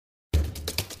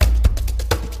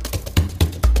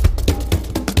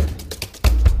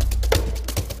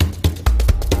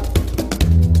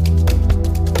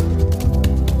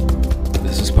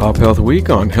Pop Health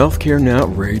Week on Healthcare Now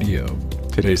Radio.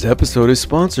 Today's episode is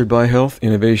sponsored by Health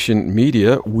Innovation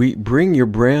Media. We bring your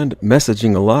brand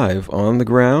messaging alive on the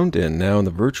ground and now in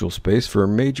the virtual space for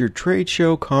major trade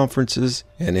show, conferences,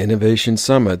 and innovation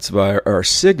summits via our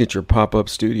signature pop-up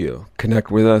studio.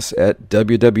 Connect with us at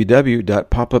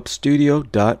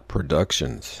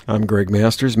www.popupstudio.productions. I'm Greg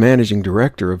Masters, Managing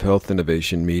Director of Health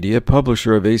Innovation Media,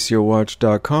 publisher of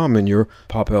ACOWatch.com, and your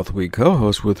Pop Health Week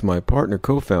co-host with my partner,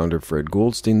 co-founder Fred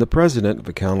Goldstein, the president of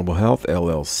Accountable Health,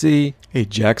 LLC, a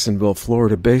Jacksonville,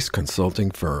 Florida-based consulting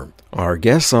firm. Our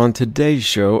guests on today's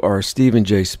show are Stephen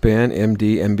J. Spann,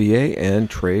 MD, MBA, and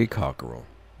Trey Cockerell.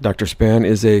 Dr. Spann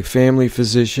is a family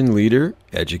physician, leader,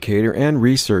 educator, and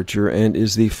researcher, and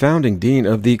is the founding dean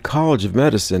of the College of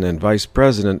Medicine and vice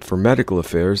president for medical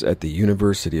affairs at the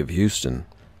University of Houston.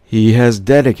 He has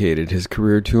dedicated his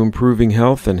career to improving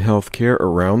health and healthcare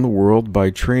around the world by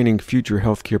training future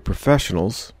healthcare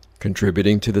professionals,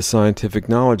 contributing to the scientific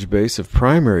knowledge base of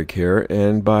primary care,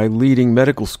 and by leading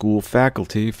medical school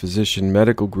faculty, physician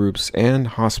medical groups, and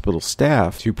hospital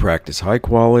staff to practice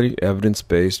high-quality,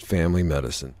 evidence-based family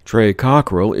medicine. Trey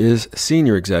Cockerell is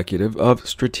Senior Executive of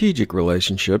Strategic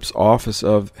Relationships, Office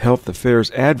of Health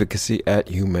Affairs Advocacy at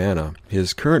Humana.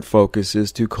 His current focus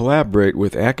is to collaborate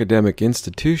with academic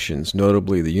institutions,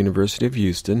 notably the University of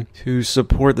Houston, to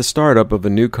support the startup of a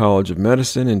new College of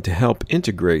Medicine and to help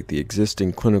integrate the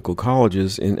existing clinical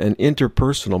colleges in an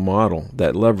interpersonal model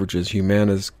that leverages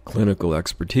Humana's clinical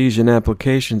expertise and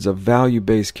applications of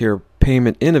value-based care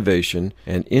payment innovation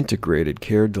and integrated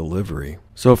care delivery.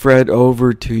 So Fred,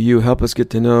 over to you. Help us get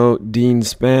to know Dean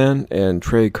Spann and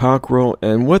Trey Cockerell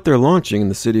and what they're launching in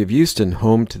the city of Houston,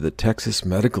 home to the Texas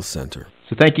Medical Center.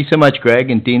 So thank you so much, Greg,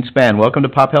 and Dean Spann. Welcome to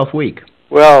Pop Health Week.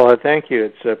 Well, thank you.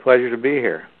 It's a pleasure to be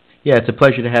here. Yeah, it's a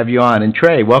pleasure to have you on. And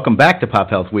Trey, welcome back to Pop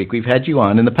Health Week. We've had you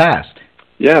on in the past.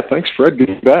 Yeah, thanks, Fred. Good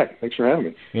to be back. Thanks for having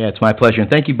me. Yeah, it's my pleasure. And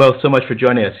thank you both so much for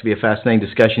joining us. It's going to be a fascinating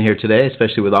discussion here today,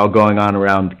 especially with all going on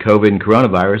around COVID and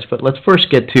coronavirus. But let's first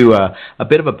get to a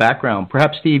bit of a background.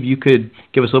 Perhaps, Steve, you could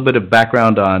give us a little bit of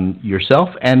background on yourself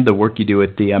and the work you do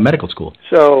at the medical school.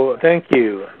 So, thank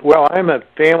you. Well, I'm a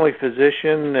family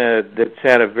physician that's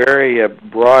had a very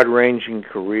broad-ranging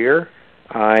career.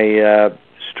 I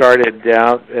started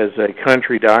out as a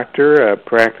country doctor,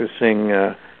 practicing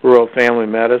rural family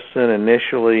medicine,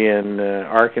 initially in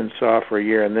Arkansas for a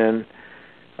year, and then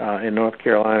in North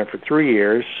Carolina for 3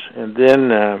 years. And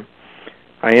then I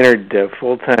entered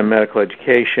full-time medical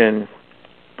education,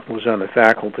 was on the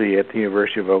faculty at the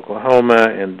University of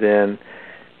Oklahoma, and then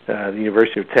the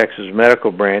University of Texas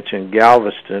Medical Branch in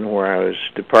Galveston, where I was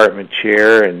department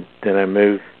chair, and then I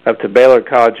moved up to Baylor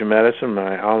College of Medicine,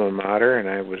 my alma mater, and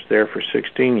I was there for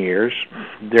 16 years.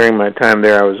 During my time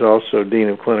there, I was also Dean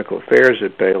of Clinical Affairs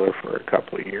at Baylor for a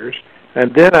couple of years.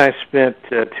 And then I spent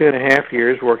 2.5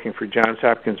 years working for Johns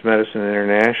Hopkins Medicine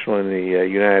International in the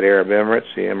United Arab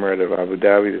Emirates, the Emirate of Abu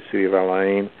Dhabi, the city of Al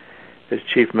Ain, as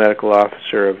Chief Medical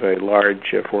Officer of a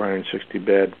large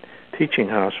 460-bed teaching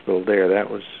hospital there. That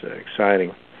was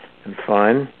exciting and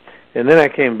fun. And then I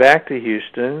came back to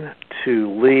Houston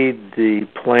to lead the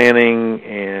planning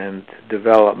and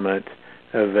development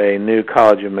of a new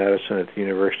College of Medicine at the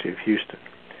University of Houston.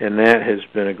 And that has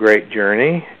been a great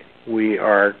journey. We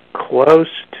are close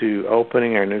to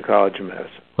opening our new College of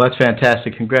Medicine. Well, that's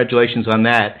fantastic. Congratulations on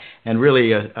that. And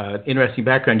really an interesting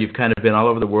background. You've kind of been all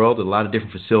over the world at a lot of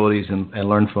different facilities and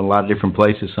learned from a lot of different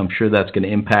places. So I'm sure that's going to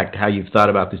impact how you've thought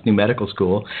about this new medical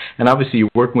school. And obviously you're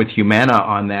working with Humana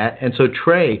on that. And so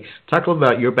Trey, talk a little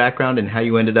about your background and how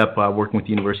you ended up working with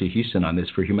the University of Houston on this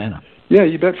for Humana. Yeah,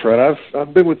 you bet, Fred.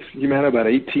 I've been with Humana about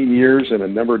 18 years in a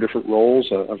number of different roles.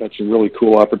 I've had some really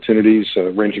cool opportunities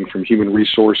ranging from human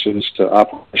resources to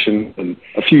operations. And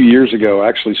a few years ago, I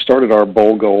actually started our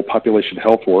bold goal population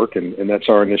health work, and that's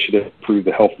our initiative to improve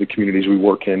the health of the communities we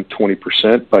work in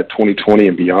 20% by 2020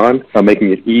 and beyond,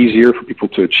 making it easier for people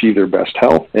to achieve their best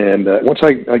health. And once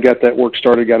I got that work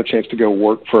started, got a chance to go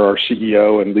work for our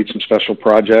CEO and lead some special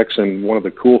projects. And one of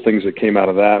the cool things that came out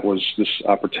of that was this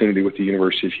opportunity with the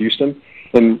University of Houston.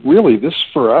 And really, this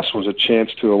for us was a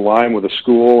chance to align with a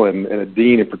school and a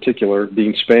dean in particular,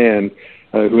 Dean Spann,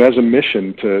 who has a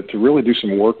mission to really do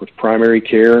some work with primary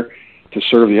care, to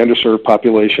serve the underserved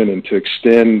population, and to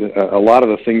extend a lot of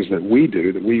the things that we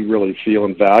do that we really feel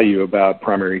and value about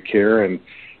primary care and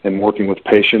working with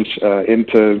patients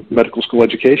into medical school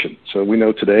education. So we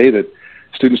know today that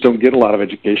students don't get a lot of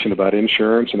education about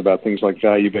insurance and about things like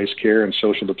value-based care and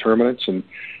social determinants, and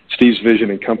Steve's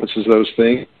vision encompasses those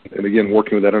things. And again,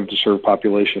 working with that underserved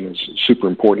population is super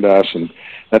important to us, and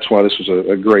that's why this was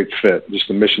a great fit. Just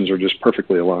the missions are just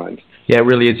perfectly aligned. Yeah, it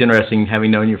really is interesting having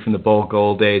known you from the Bowl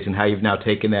Gold days and how you've now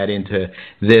taken that into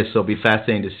this. It'll be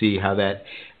fascinating to see how that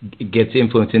gets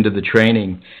influenced into the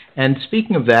training. And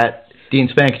speaking of that, Dean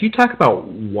Spann, could you talk about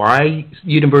why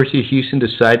University of Houston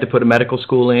decided to put a medical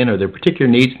school in? Are there particular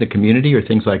needs in the community or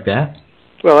things like that?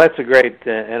 Well, that's a great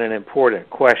and an important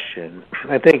question.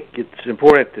 I think it's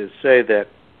important to say that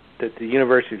the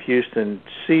University of Houston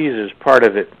sees as part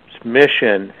of its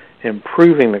mission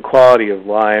improving the quality of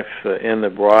life in the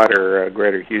broader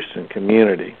greater Houston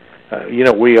community.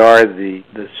 We are the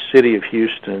city of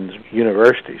Houston's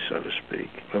university, so to speak,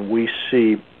 and we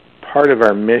see part of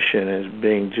our mission as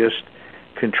being just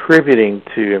contributing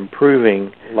to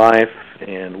improving life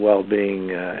and well-being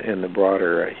in the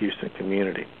broader Houston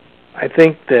community. I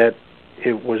think that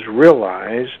it was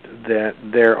realized that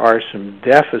there are some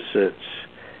deficits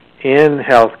in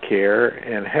healthcare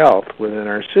and health within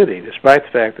our city, despite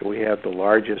the fact that we have the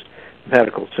largest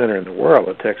medical center in the world,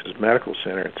 the Texas Medical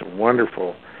Center. It's a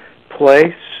wonderful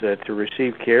place to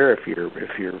receive care if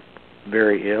you're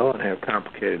very ill and have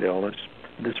complicated illness.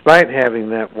 Despite having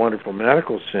that wonderful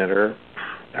medical center,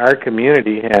 our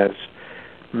community has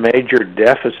major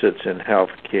deficits in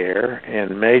health care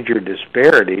and major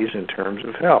disparities in terms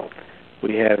of health.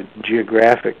 We have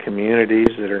geographic communities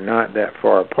that are not that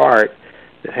far apart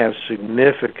that have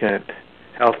significant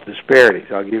health disparities.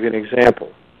 I'll give you an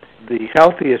example. The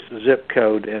healthiest zip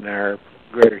code in our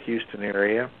greater Houston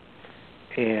area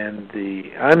and the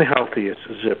unhealthiest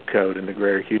zip code in the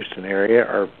greater Houston area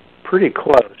are pretty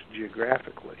close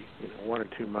geographically, 1 or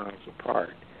 2 miles apart.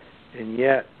 And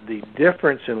yet the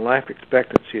difference in life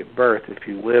expectancy at birth, if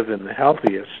you live in the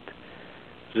healthiest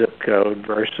zip code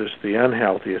versus the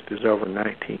unhealthiest, is over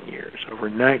 19 years. Over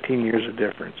 19 years of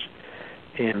difference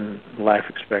in life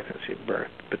expectancy at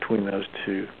birth between those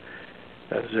two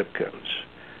zip codes.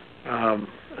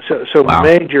 So wow.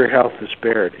 Major health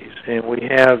disparities. And we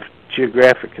have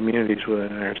geographic communities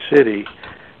within our city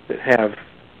that have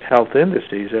health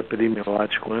indices,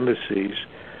 epidemiological indices,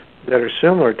 that are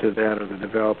similar to that of the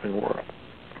developing world.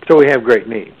 So we have great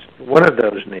needs. One of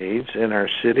those needs in our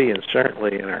city and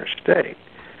certainly in our state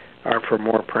are for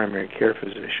more primary care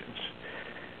physicians.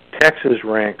 Texas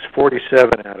ranks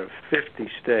 47 out of 50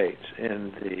 states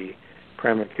in the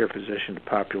primary care physician to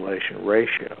population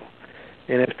ratio.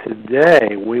 And if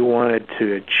today we wanted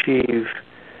to achieve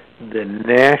the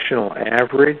national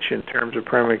average in terms of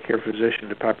primary care physician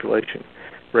to population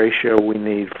ratio, we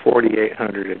need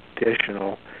 4,800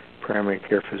 additional primary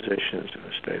care physicians in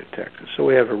the state of Texas. So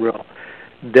we have a real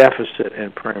deficit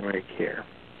in primary care.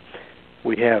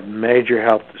 We have major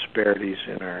health disparities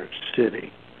in our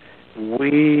city.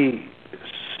 We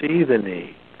see the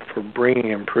need for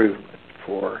bringing improvement,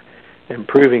 for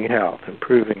improving health,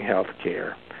 improving health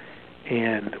care.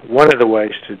 And one of the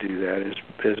ways to do that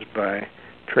is by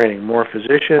training more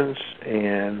physicians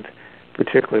and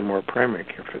particularly more primary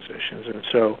care physicians. And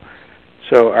so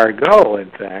our goal, in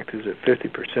fact, is that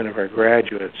 50% of our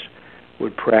graduates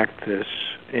would practice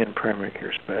in primary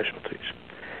care specialties.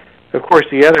 Of course,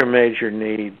 the other major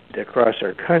need across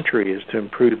our country is to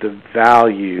improve the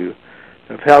value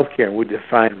of healthcare. We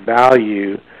define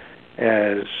value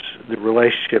as the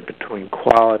relationship between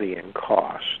quality and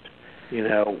cost.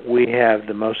 We have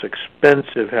the most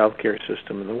expensive healthcare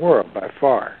system in the world by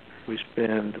far. We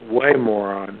spend way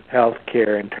more on health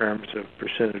care in terms of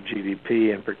percent of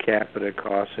GDP and per capita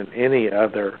costs than any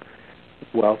other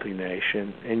wealthy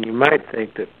nation. And you might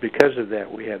think that because of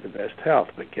that we have the best health,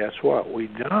 but guess what? We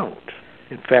don't.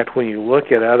 In fact, when you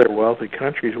look at other wealthy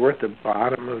countries, we're at the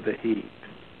bottom of the heap.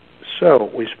 So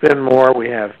we spend more, we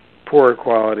have poorer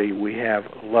quality, we have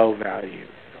low value.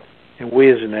 And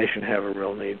we as a nation have a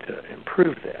real need to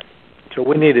improve that. So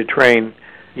we need to train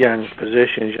young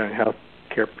physicians, young health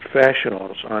care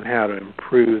professionals on how to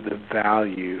improve the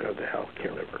value of the healthcare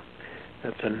delivery.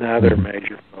 That's another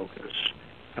major focus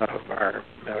of our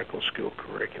medical school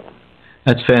curriculum.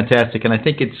 That's fantastic, and I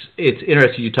think it's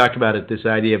interesting you talked about it, this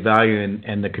idea of value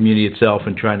and the community itself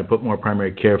and trying to put more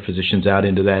primary care physicians out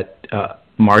into that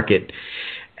market.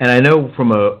 And I know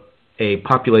from a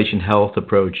population health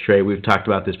approach, Trey, we've talked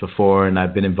about this before, and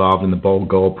I've been involved in the Bold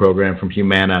Goal program from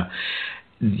Humana.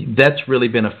 That's really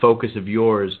been a focus of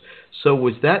yours. So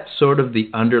was that sort of the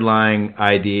underlying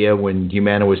idea when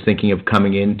Humana was thinking of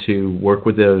coming in to work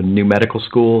with a new medical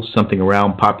school, something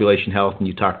around population health, and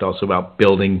you talked also about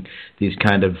building these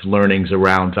kind of learnings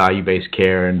around value-based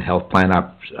care and health plan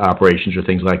operations or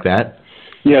things like that?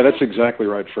 Yeah, that's exactly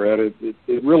right, Fred.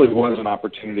 It really was an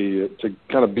opportunity to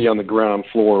kind of be on the ground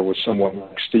floor with someone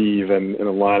like Steve and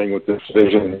aligning with this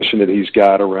vision and mission that he's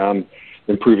got around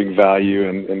improving value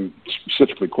and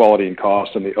specifically quality and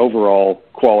cost and the overall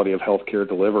quality of healthcare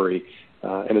delivery.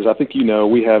 And as I think you know,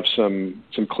 we have some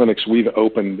clinics we've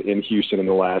opened in Houston in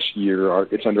the last year.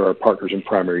 It's under our Partners in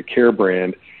Primary Care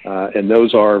brand, and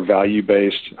those are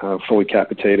value-based, fully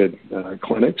capitated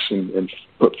clinics and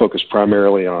focused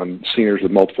primarily on seniors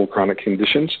with multiple chronic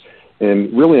conditions.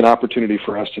 And really an opportunity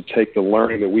for us to take the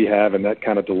learning that we have in that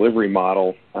kind of delivery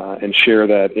model and share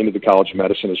that into the College of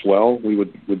Medicine as well. We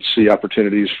would see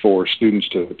opportunities for students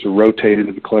to rotate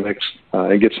into the clinics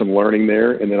and get some learning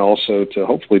there, and then also to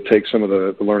hopefully take some of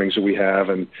the learnings that we have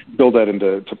and build that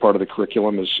into part of the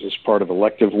curriculum as part of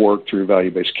elective work through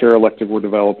value-based care elective we're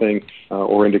developing,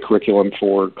 or into curriculum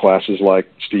for classes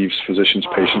like Steve's Physicians,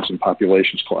 Patients, and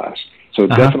Populations class. So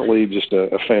definitely just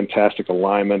a fantastic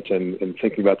alignment and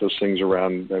thinking about those things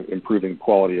around improving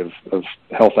quality of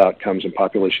health outcomes and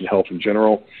population health in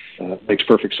general makes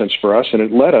perfect sense for us. And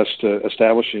it led us to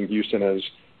establishing Houston as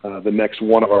the next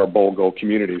one of our bowl goal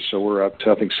communities. So we're up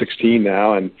to, I think, 16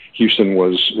 now, and Houston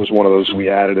was one of those we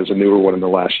added as a newer one in the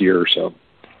last year or so.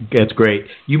 That's great.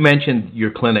 You mentioned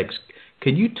your clinics.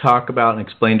 Can you talk about and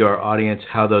explain to our audience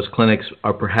how those clinics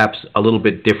are perhaps a little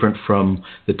bit different from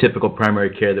the typical primary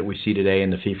care that we see today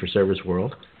in the fee-for-service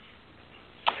world?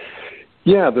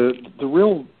 Yeah, the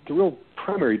real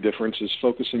primary difference is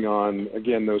focusing on,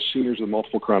 again, those seniors with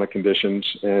multiple chronic conditions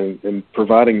and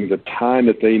providing the time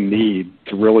that they need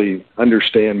to really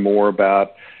understand more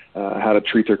about how to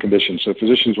treat their conditions. So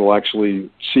physicians will actually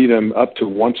see them up to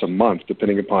once a month,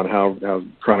 depending upon how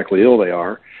chronically ill they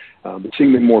are. But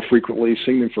seeing them more frequently,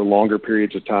 seeing them for longer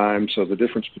periods of time. So the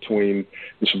difference between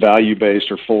this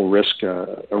value-based or full risk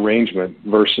arrangement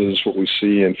versus what we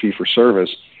see in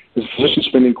fee-for-service is physicians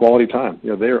spending quality time.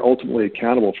 They are ultimately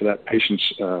accountable for that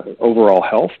patient's overall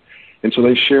health. And so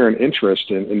they share an interest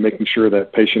in making sure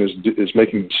that patient is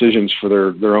making decisions for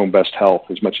their own best health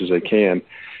as much as they can.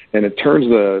 And it turns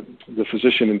the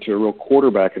physician into a real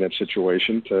quarterback in that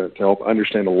situation to help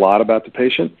understand a lot about the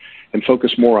patient and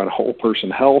focus more on whole person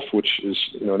health, which is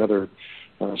another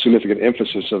significant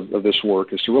emphasis of this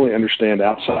work, is to really understand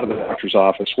outside of the doctor's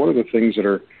office what are the things that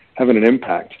are having an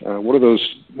impact.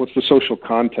 What's the social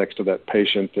context of that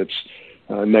patient that's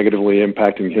negatively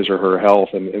impacting his or her health,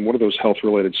 and what are those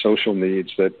health-related social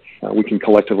needs that we can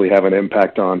collectively have an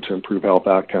impact on to improve health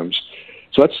outcomes.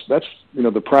 So that's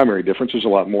the primary difference. There's a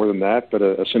lot more than that, but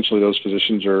essentially those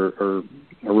physicians are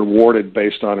rewarded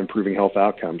based on improving health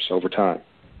outcomes over time.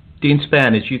 Dean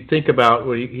Spann, as you think about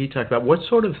what he talked about, what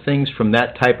sort of things from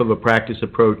that type of a practice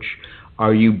approach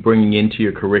are you bringing into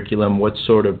your curriculum? What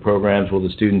sort of programs will the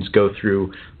students go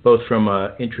through, both from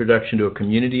an introduction to a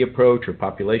community approach or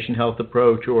population health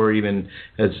approach, or even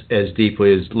as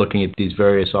deeply as looking at these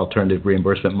various alternative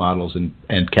reimbursement models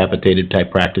and capitated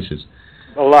type practices?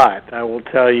 A lot. I will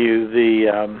tell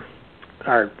you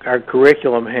our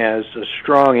curriculum has a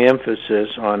strong emphasis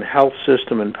on health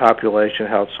system and population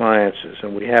health sciences,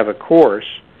 and we have a course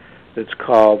that's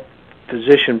called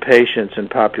Physician, Patients, and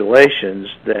Populations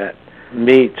that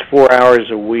meets 4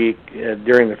 hours a week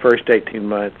during the first 18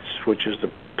 months, which is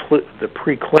the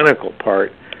preclinical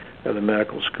part of the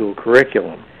medical school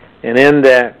curriculum. And in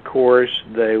that course,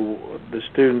 the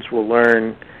students will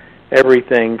learn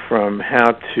everything from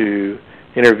how to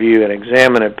interview and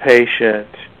examine a patient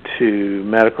to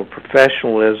medical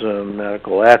professionalism,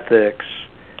 medical ethics,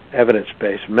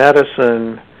 evidence-based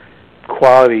medicine,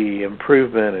 quality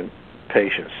improvement and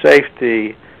patient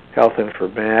safety, health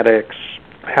informatics,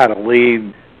 how to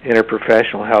lead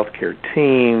interprofessional healthcare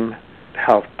team,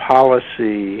 health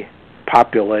policy,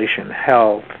 population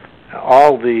health,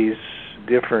 all these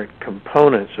different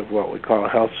components of what we call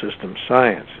health system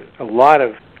science. A lot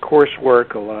of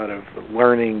coursework, a lot of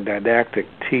learning, didactic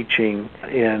teaching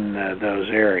in those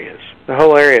areas. The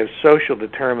whole area of social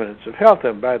determinants of health,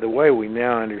 and by the way, we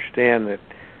now understand that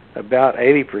about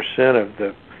 80% of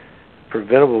the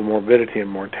preventable morbidity and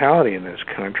mortality in this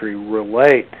country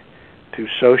relate to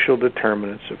social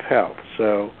determinants of health.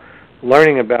 So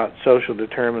learning about social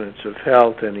determinants of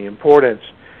health and the importance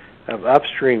of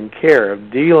upstream care,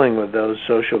 of dealing with those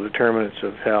social determinants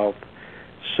of health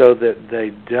so that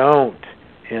they don't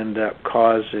end up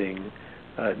causing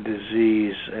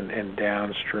disease and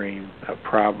downstream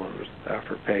problems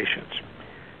for patients.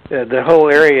 The whole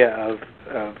area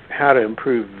of how to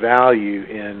improve value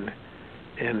in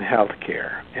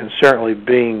healthcare, and certainly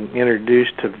being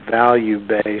introduced to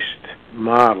value-based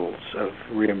models of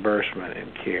reimbursement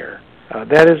and care.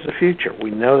 That is the future.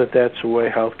 We know that that's the way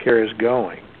healthcare is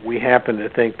going. We happen to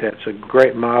think that's a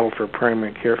great model for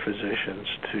primary care physicians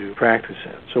to practice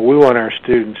in. So we want our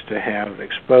students to have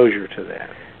exposure to that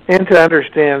and to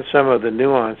understand some of the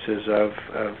nuances of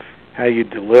how you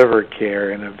deliver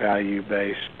care in a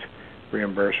value-based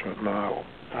reimbursement model.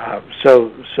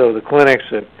 So the clinics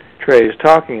that Trey is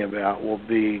talking about will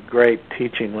be great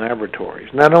teaching laboratories,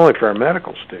 not only for our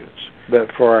medical students,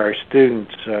 but for our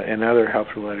students in other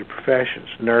health-related professions,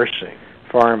 nursing,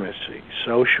 pharmacy,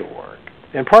 social work.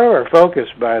 And part of our focus,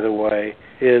 by the way,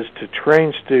 is to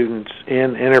train students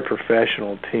in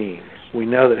interprofessional teams. We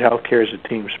know that healthcare is a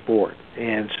team sport,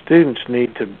 and students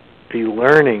need to be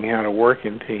learning how to work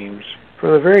in teams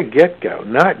from the very get-go,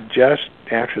 not just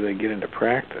after they get into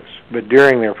practice, but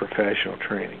during their professional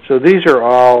training. So these are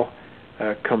all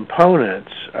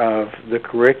components of the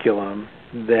curriculum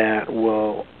that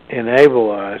will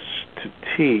enable us to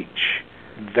teach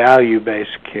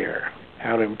value-based care,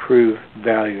 how to improve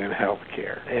value in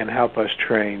healthcare, and help us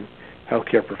train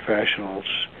healthcare professionals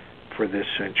for this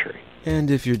century.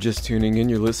 And if you're just tuning in,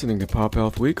 you're listening to Pop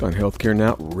Health Week on Healthcare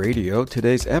Now Radio.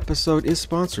 Today's episode is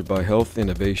sponsored by Health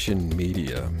Innovation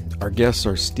Media. Our guests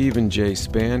are Stephen J.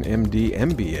 Spann, MD,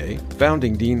 MBA,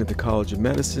 founding dean at the College of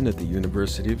Medicine at the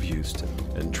University of Houston,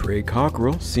 and Trey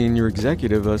Cockerell, senior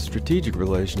executive of strategic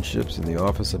relationships in the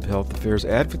Office of Health Affairs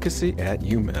Advocacy at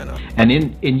Humana. And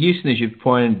in Houston, as you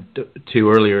pointed to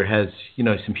earlier, has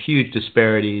some huge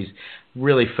disparities.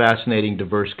 Really fascinating,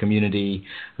 diverse community.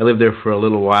 I lived there for a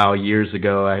little while years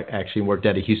ago. I actually worked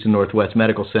at a Houston Northwest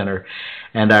Medical Center,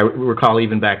 and I recall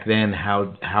even back then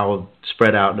how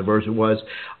spread out and diverse it was.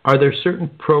 Are there certain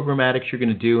programmatics you're going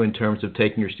to do in terms of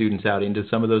taking your students out into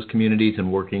some of those communities and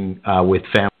working with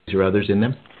families or others in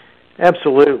them?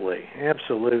 Absolutely.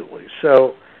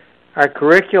 So our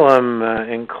curriculum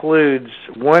includes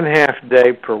 1/2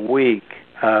 day per week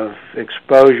of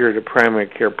exposure to primary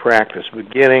care practice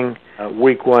beginning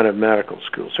week 1 of medical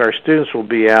school. So our students will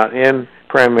be out in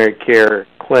primary care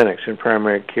clinics and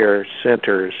primary care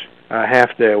centers a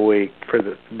half day a week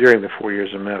during the 4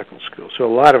 years of medical school. So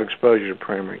a lot of exposure to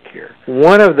primary care.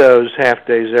 One of those half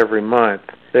days every month,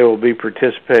 they will be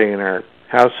participating in our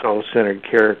household-centered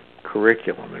care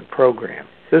curriculum and program.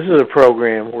 This is a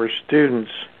program where students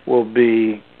will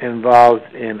be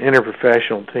involved in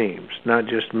interprofessional teams, not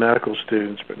just medical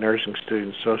students, but nursing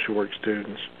students, social work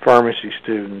students, pharmacy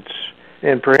students,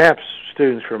 and perhaps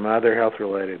students from other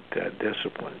health-related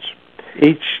disciplines.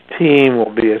 Each team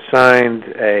will be assigned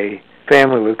a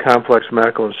family with complex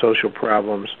medical and social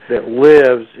problems that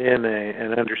lives in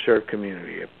an underserved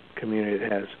community, a community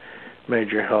that has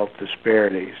major health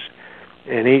disparities.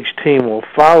 And each team will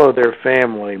follow their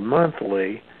family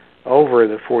monthly over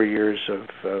the 4 years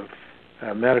of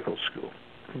medical school.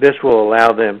 This will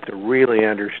allow them to really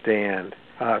understand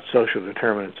social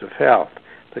determinants of health,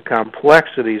 the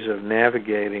complexities of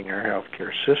navigating our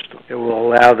healthcare system. It will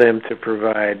allow them to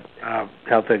provide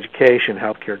health education,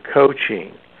 healthcare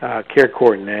coaching, care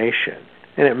coordination.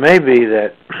 And it may be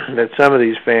that some of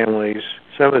these families,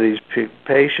 some of these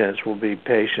patients will be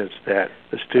patients that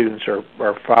the students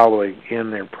are following in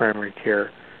their primary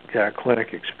care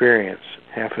clinic experience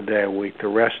half a day a week, the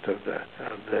rest of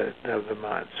the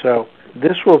month. So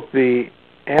this will be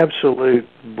absolute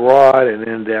broad and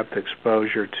in-depth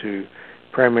exposure to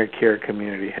primary care,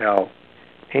 community health,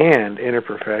 and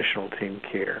interprofessional team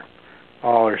care.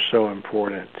 All are so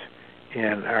important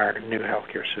in our new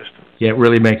healthcare system. Yeah, it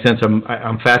really makes sense.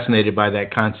 I'm fascinated by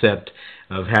that concept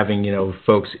of having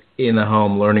folks in the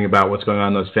home learning about what's going on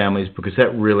in those families, because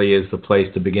that really is the place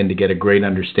to begin to get a great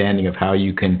understanding of how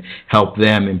you can help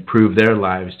them improve their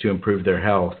lives to improve their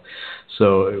health.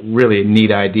 So really a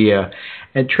neat idea.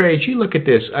 And Trey, as you look at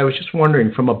this, I was just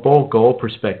wondering, from a bold goal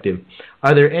perspective,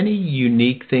 are there any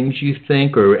unique things you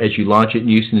think, or as you launch it in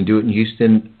Houston and do it in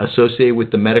Houston, associated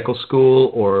with the medical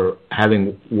school or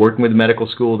working with the medical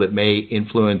school that may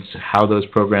influence how those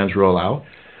programs roll out?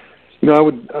 I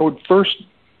would first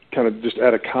kind of just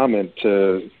add a comment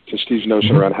to Steve's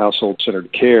notion around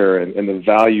household-centered care and the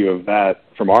value of that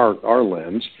from our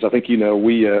lens. I think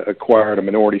we acquired a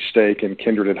minority stake in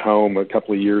Kindred at Home a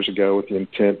couple of years ago with the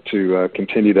intent to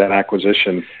continue that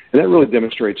acquisition. And that really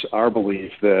demonstrates our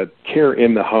belief that care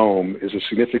in the home is a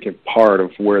significant part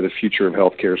of where the future of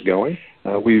healthcare is going.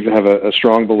 We have a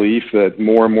strong belief that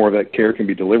more and more of that care can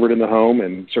be delivered in the home,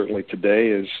 and certainly today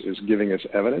is giving us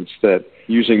evidence that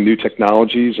using new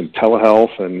technologies and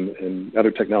telehealth and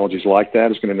other technologies like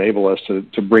that is going to enable us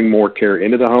to bring more care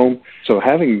into the home. So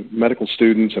having medical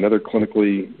students and other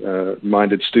clinically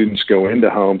minded students go into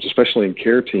homes, especially in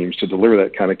care teams, to deliver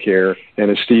that kind of care,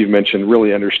 and as Steve mentioned,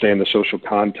 really understand the social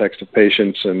context of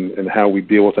patients and how we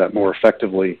deal with that more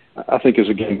effectively, I think is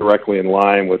again directly in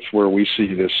line with where we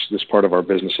see this part of our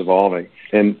business evolving.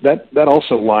 And that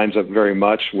also lines up very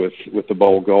much with the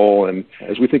bold goal. And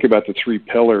as we think about the three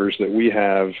pillars that we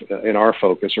have in our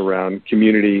focus around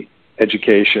community,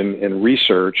 education, and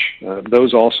research,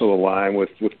 those also align with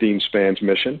Dean Spann's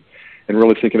mission, and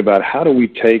really thinking about how do we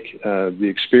take the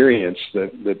experience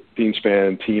that Dean Spann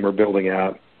and team are building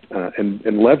out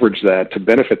and leverage that to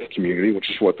benefit the community, which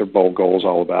is what their bold goal is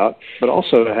all about, but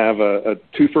also to have a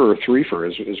twofer or threefer,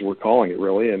 as we're calling it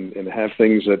really, and have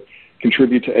things that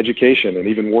contribute to education and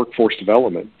even workforce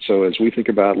development. So as we think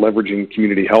about leveraging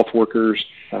community health workers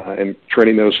and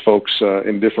training those folks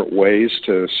in different ways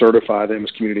to certify them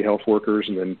as community health workers,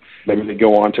 and then maybe they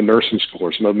go on to nursing school,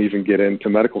 or some of them even get into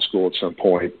medical school at some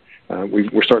point.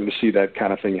 We're starting to see that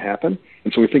kind of thing happen.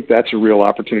 And so we think that's a real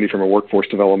opportunity from a workforce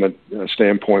development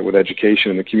standpoint with education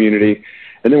in the community.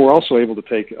 And then we're also able to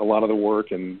take a lot of the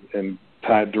work and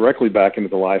tie it directly back into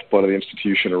the lifeblood of the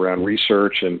institution around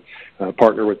research, and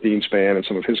partner with Dean Spann and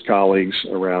some of his colleagues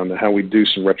around how we do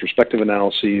some retrospective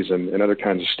analyses and other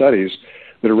kinds of studies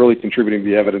that are really contributing to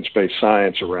the evidence-based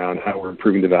science around how we're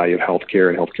improving the value of healthcare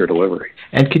and healthcare delivery.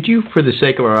 And could you, for the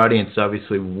sake of our audience,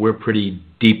 obviously we're pretty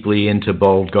deeply into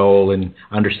Bold Goal and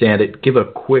understand it, give a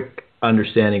quick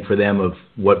understanding for them of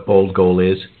what Bold Goal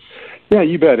is? Yeah,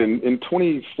 you bet. In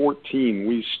 2014,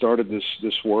 we started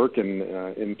this work, and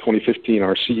in 2015,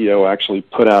 our CEO actually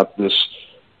put out this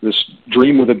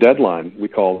dream with a deadline, we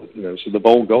call it, so the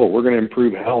bold goal. We're going to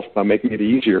improve health by making it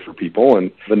easier for people,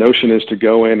 and the notion is to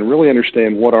go in and really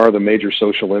understand what are the major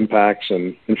social impacts.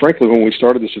 And frankly, when we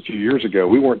started this a few years ago,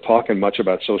 we weren't talking much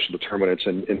about social determinants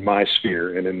in my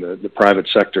sphere and in the private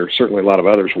sector. Certainly a lot of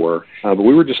others were, but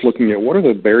we were just looking at what are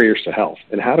the barriers to health,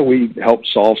 and how do we help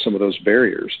solve some of those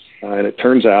barriers. And it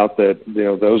turns out that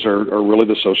those are really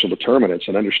the social determinants,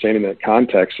 and understanding that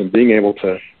context and being able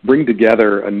to bring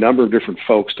together a number of different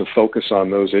folks to focus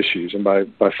on those issues. And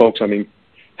by folks, I mean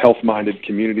health-minded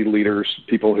community leaders,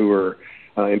 people who are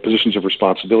in positions of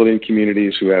responsibility in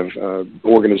communities, who have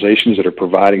organizations that are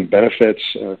providing benefits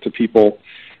to people,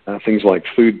 things like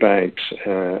food banks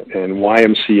and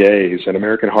YMCAs and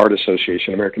American Heart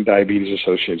Association, American Diabetes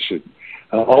Association.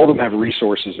 All of them have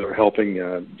resources that are helping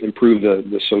improve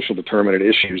the social determinant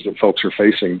issues that folks are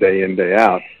facing day in, day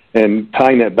out. And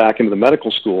tying that back into the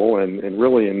medical school and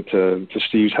really into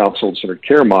Steve's household-centered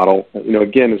care model,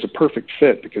 again, is a perfect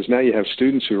fit, because now you have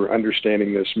students who are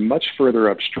understanding this much further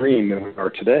upstream than we are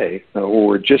today, where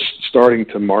we're just starting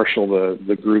to marshal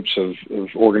the groups of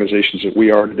organizations that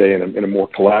we are today in a more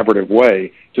collaborative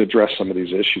way to address some of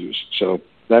these issues. So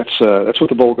that's what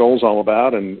the Bold Goal is all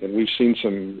about, and we've seen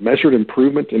some measured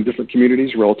improvement in different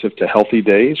communities relative to Healthy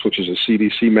Days, which is a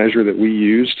CDC measure that we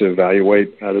use to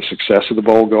evaluate the success of the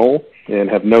Bold Goal, and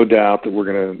have no doubt that we're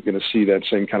going to see that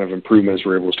same kind of improvement as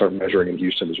we're able to start measuring in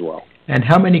Houston as well. And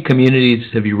how many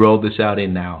communities have you rolled this out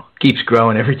in now? Keeps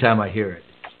growing every time I hear it.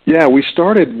 Yeah, we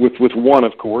started with one,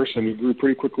 of course, and we grew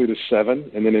pretty quickly to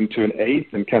 7, and then into an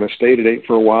 8th, and kind of stayed at 8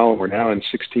 for a while, and we're now in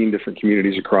 16 different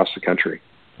communities across the country.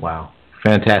 Wow.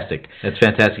 Fantastic. That's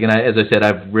fantastic. And as I said,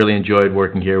 I've really enjoyed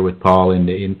working here with Paul in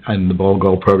the Bold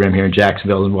Goal program here in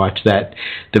Jacksonville, and watched that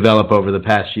develop over the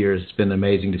past years. It's been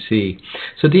amazing to see.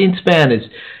 So Dean Spann,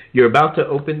 you're about to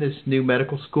open this new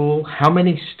medical school. How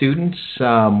many students,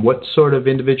 what sort of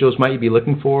individuals might you be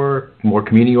looking for? More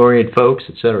community-oriented folks,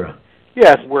 et cetera?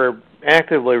 Yes, we're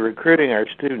actively recruiting our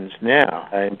students now.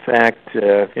 I, in fact,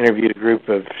 interviewed a group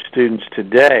of students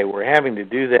today. We're having to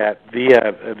do that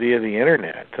via the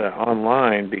internet,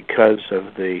 online, because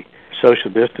of the social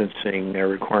distancing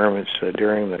requirements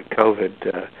during the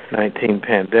COVID-19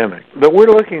 pandemic. But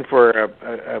we're looking for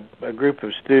a group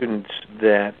of students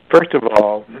that, first of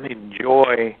all,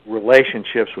 enjoy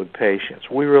relationships with patients.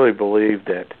 We really believe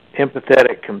that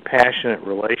empathetic, compassionate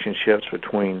relationships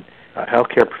between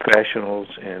healthcare professionals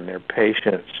and their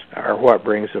patients are what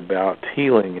brings about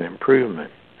healing and improvement,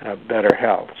 better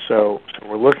health. So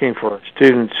we're looking for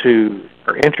students who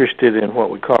are interested in what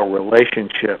we call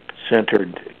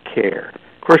relationship-centered care.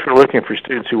 Of course, we're looking for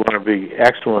students who want to be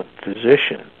excellent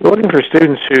physicians. We're looking for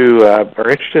students who are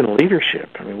interested in leadership.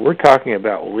 I mean, we're talking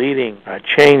about leading a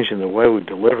change in the way we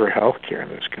deliver healthcare in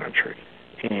this country,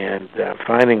 and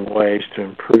finding ways to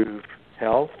improve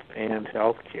health and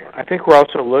healthcare. I think we're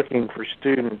also looking for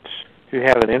students who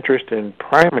have an interest in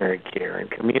primary care and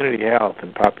community health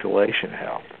and population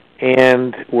health.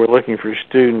 And we're looking for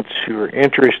students who are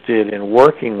interested in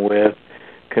working with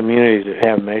communities that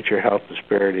have major health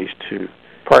disparities to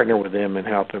partner with them and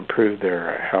help improve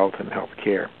their health and health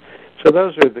care. So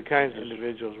those are the kinds of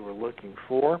individuals we're looking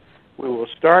for. We will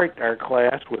start our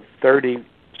class with 30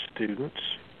 students.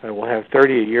 We'll have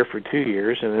 30 a year for 2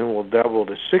 years, and then we'll double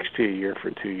to 60 a year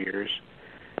for 2 years,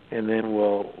 and then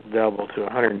we'll double to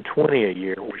 120 a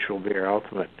year, which will be our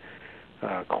ultimate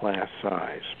class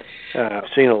size. I've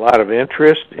seen a lot of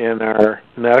interest in our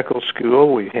medical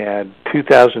school. We had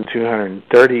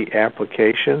 2,230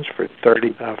 applications for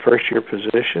 30 first-year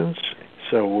positions,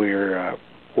 so we're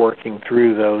working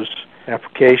through those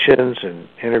applications and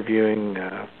interviewing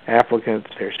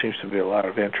applicants. There seems to be a lot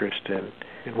of interest in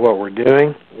what we're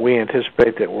doing. We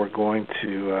anticipate that we're going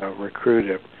to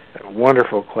recruit a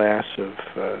wonderful class of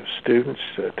students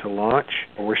to launch.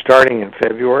 We're starting in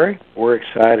February. We're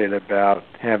excited about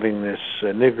having this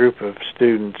new group of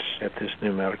students at this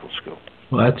new medical school.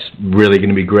 Well, that's really going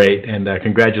to be great, and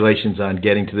congratulations on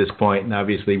getting to this point, and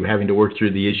obviously having to work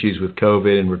through the issues with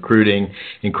COVID and recruiting.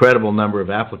 Incredible number of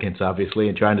applicants, obviously,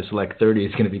 and trying to select 30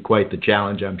 is going to be quite the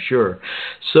challenge, I'm sure.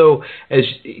 So,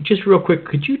 just real quick,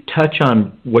 could you touch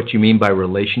on what you mean by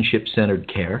relationship-centered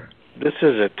care? This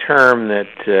is a term that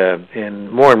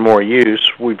in more and more use.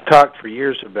 We've talked for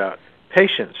years about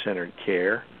patient-centered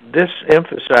care. This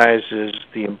emphasizes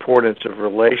the importance of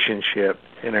relationship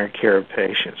in our care of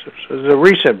patients. There's a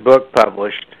recent book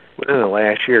published within the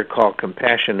last year called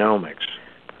Compassionomics.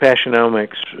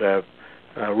 Compassionomics,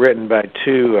 written by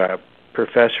two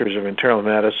professors of internal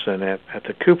medicine at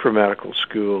the Cooper Medical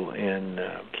School in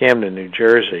Camden, New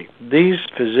Jersey. These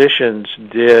physicians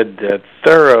did a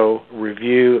thorough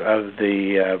review of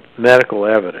the medical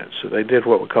evidence. So they did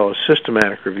what we call a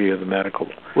systematic review of the medical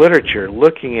literature,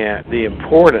 looking at the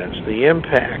importance, the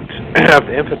impact of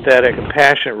empathetic,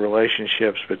 compassionate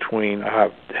relationships between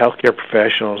healthcare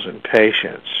professionals and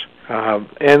patients.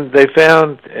 And they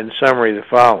found, in summary, the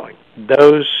following.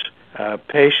 Those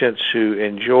patients who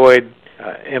enjoyed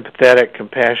empathetic,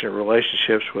 compassionate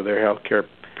relationships with their healthcare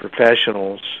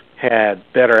professionals had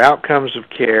better outcomes of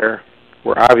care,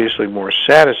 were obviously more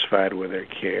satisfied with their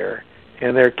care,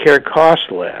 and their care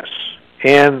cost less.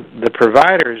 And the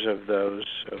providers of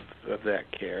that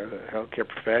care, the healthcare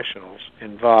professionals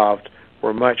involved,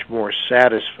 were much more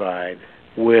satisfied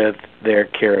with their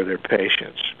care of their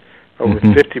patients. Over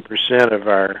 50% of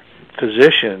our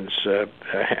physicians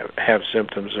have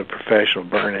symptoms of professional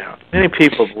burnout. Many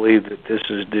people believe that this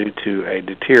is due to a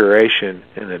deterioration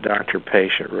in the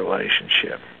doctor-patient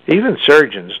relationship. Even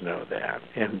surgeons know that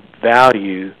and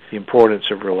value the importance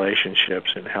of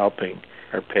relationships in helping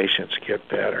our patients get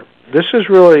better. This is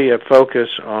really a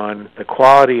focus on the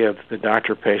quality of the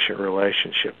doctor-patient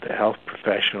relationship, the health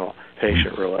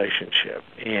professional-patient relationship.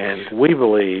 And we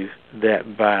believe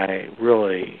that by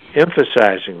really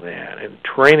emphasizing that and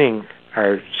training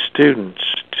our students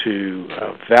to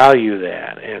value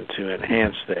that and to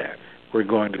enhance that, we're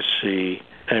going to see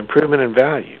an improvement in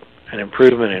value, an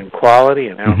improvement in quality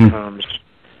and outcomes,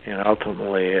 and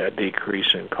ultimately a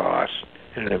decrease in cost.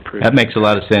 That makes a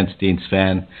lot of sense, Dean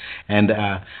Spann. And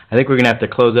I think we're going to have to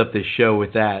close up this show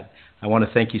with that. I want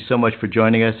to thank you so much for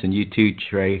joining us, and you too,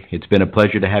 Trey. It's been a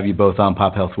pleasure to have you both on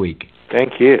Pop Health Week.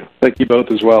 Thank you. Thank you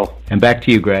both as well. And back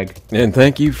to you, Greg. And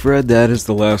thank you, Fred. That is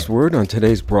the last word on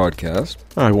today's broadcast.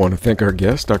 I want to thank our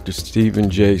guest, Dr. Stephen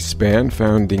J. Spann,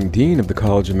 founding Dean of the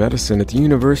College of Medicine at the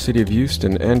University of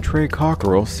Houston, and Trey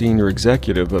Cockerell, Senior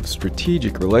Executive of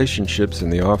Strategic Relationships in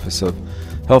the Office of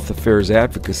Health Affairs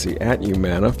Advocacy at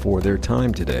Humana, for their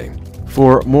time today.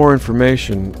 For more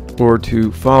information or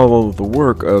to follow the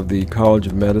work of the College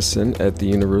of Medicine at the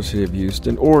University of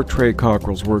Houston or Trey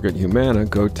Cockerell's work at Humana,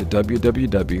 go to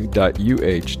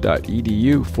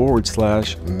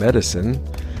www.uh.edu/medicine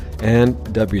and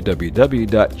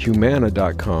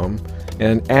www.humana.com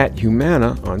and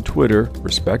 @Humana on Twitter,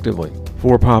 respectively.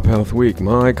 For Pop Health Week,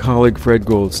 my colleague Fred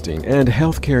Goldstein and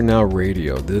Healthcare Now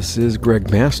Radio, this is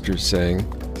Greg Masters saying,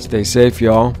 stay safe,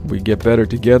 y'all. We get better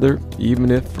together,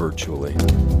 even if virtually.